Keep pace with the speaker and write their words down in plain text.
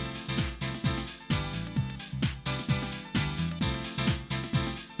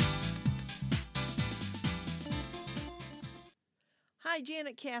Hi,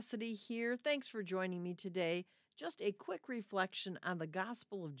 Janet Cassidy here. Thanks for joining me today. Just a quick reflection on the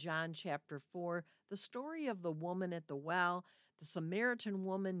Gospel of John, chapter 4, the story of the woman at the well. The Samaritan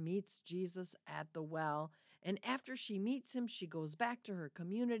woman meets Jesus at the well, and after she meets him, she goes back to her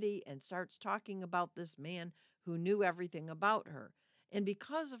community and starts talking about this man who knew everything about her. And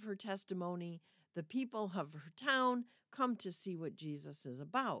because of her testimony, the people of her town come to see what Jesus is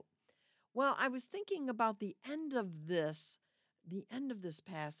about. Well, I was thinking about the end of this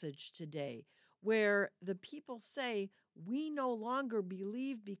passage today, where the people say, "We no longer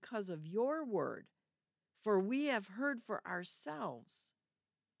believe because of your word, for we have heard for ourselves,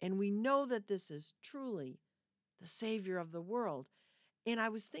 and we know that this is truly the Savior of the world." And I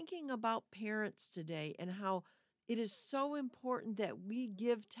was thinking about parents today and how it is so important that we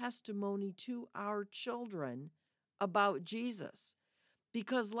give testimony to our children about Jesus.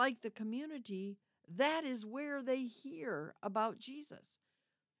 Because, like the community, that is where they hear about Jesus.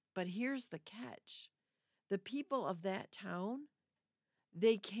 But here's the catch: the people of that town,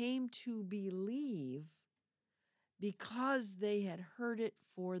 they came to believe because they had heard it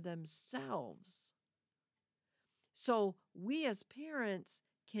for themselves. So, we as parents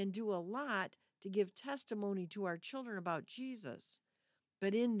can do a lot to give testimony to our children about Jesus.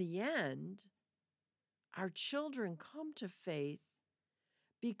 But in the end, our children come to faith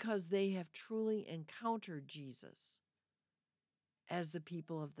because they have truly encountered Jesus, as the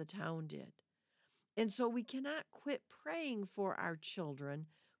people of the town did. And so we cannot quit praying for our children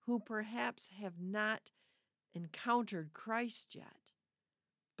who perhaps have not encountered Christ yet.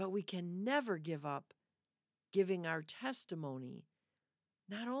 But we can never give up giving our testimony,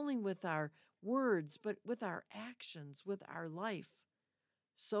 not only with our words, but with our actions, with our life,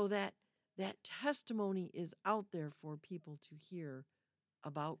 so that that testimony is out there for people to hear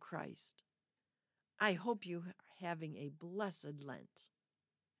about Christ. I hope you are having a blessed Lent.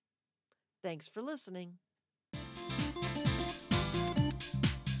 Thanks for listening.